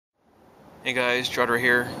Hey guys, Drutter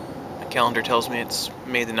here. My calendar tells me it's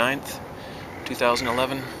May the 9th,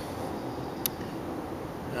 2011.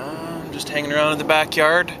 I'm just hanging around in the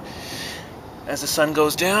backyard as the sun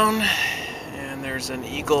goes down, and there's an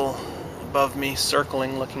eagle above me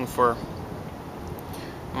circling looking for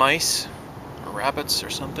mice or rabbits or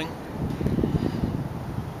something.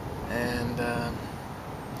 And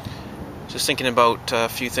just thinking about a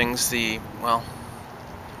few things.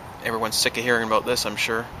 Everyone's sick of hearing about this, I'm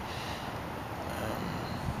sure.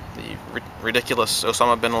 The ridiculous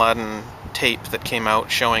Osama Bin Laden tape that came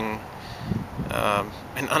out showing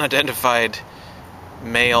an unidentified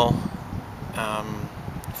male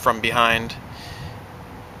from behind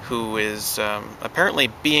who is apparently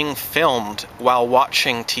being filmed while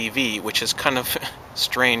watching TV, which is kind of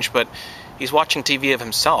strange, but he's watching TV of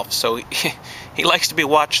himself, so he likes to be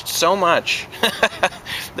watched so much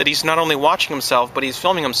that he's not only watching himself, but he's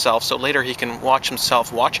filming himself, so later he can watch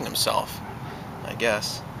himself watching himself, I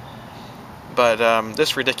guess. But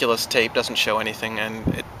this ridiculous tape doesn't show anything,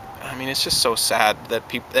 and it's just so sad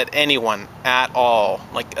that anyone at all,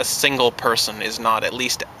 like a single person, is not at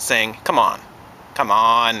least saying, come on,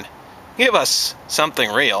 give us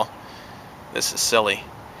something real. This is silly.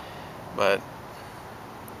 But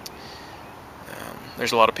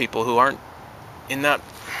there's a lot of people who aren't in that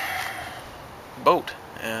boat,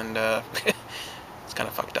 and it's kind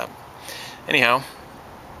of fucked up. Anyhow,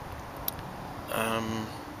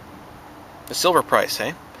 the silver price,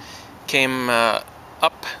 came up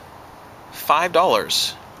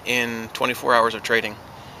 $5 in 24 hours of trading.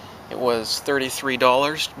 It was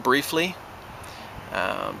 $33 briefly,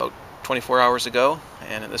 about 24 hours ago,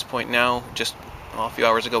 and at this point now, a few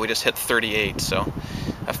hours ago, we just hit 38. So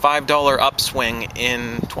a $5 upswing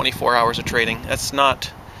in 24 hours of trading. That's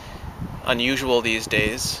not unusual these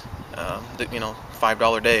days.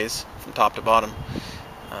 $5 days from top to bottom.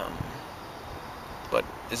 But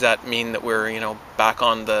does that mean that we're, back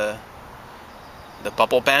on the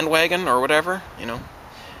bubble bandwagon or whatever?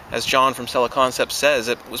 As John from Seller Concepts says,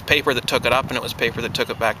 it was paper that took it up, and it was paper that took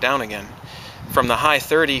it back down again. From the high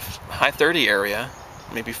 30 area,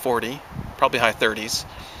 maybe 40, probably high 30s,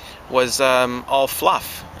 was all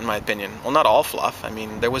fluff, in my opinion. Well, not all fluff.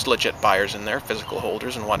 There was legit buyers in there, physical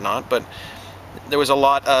holders and whatnot, but there was a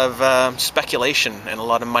lot of speculation and a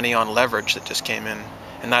lot of money on leverage that just came in,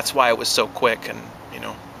 and that's why it was so quick. And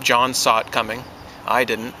John saw it coming. I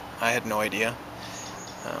didn't. I had no idea.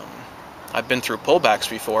 I've been through pullbacks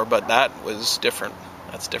before, but that was different.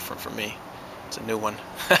 That's different for me. It's a new one.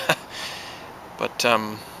 But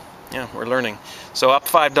we're learning. So up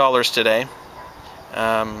 $5 today.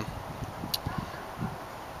 Now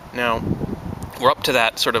we're up to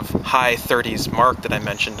that sort of high 30s mark that I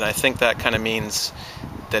mentioned, and I think that kind of means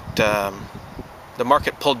that the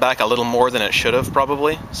market pulled back a little more than it should have,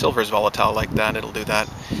 probably. Silver's volatile like that; it'll do that.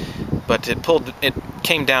 But it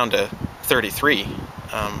came down to 33,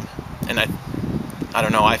 and I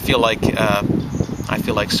don't know. I feel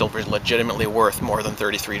like silver's legitimately worth more than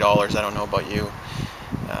 $33. I don't know about you.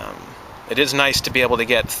 It is nice to be able to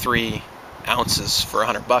get 3 ounces for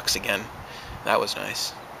 $100 again. That was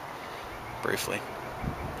nice. Briefly,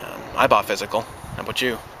 I bought physical. How about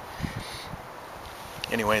you?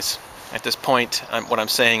 Anyways, at this point, what I'm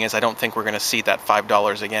saying is I don't think we're going to see that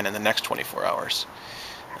 $5 again in the next 24 hours.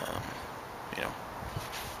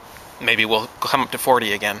 Maybe we'll come up to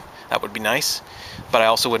 40 again. That would be nice, but I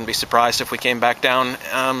also wouldn't be surprised if we came back down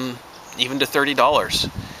even to $30.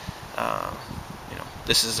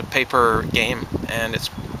 This is a paper game, and it's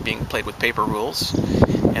being played with paper rules,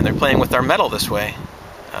 and they're playing with our metal this way.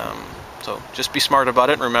 So just be smart about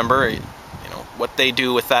it. Remember, what they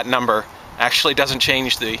do with that number actually doesn't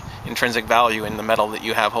change the intrinsic value in the metal that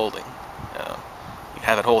you have holding. You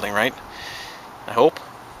have it holding, right? I hope.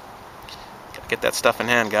 Gotta get that stuff in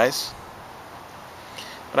hand, guys.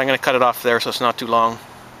 But I'm going to cut it off there so it's not too long.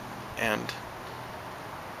 And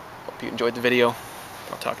hope you enjoyed the video.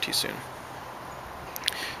 I'll talk to you soon.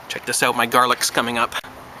 Check this out, my garlic's coming up.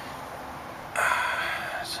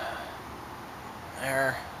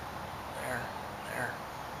 There.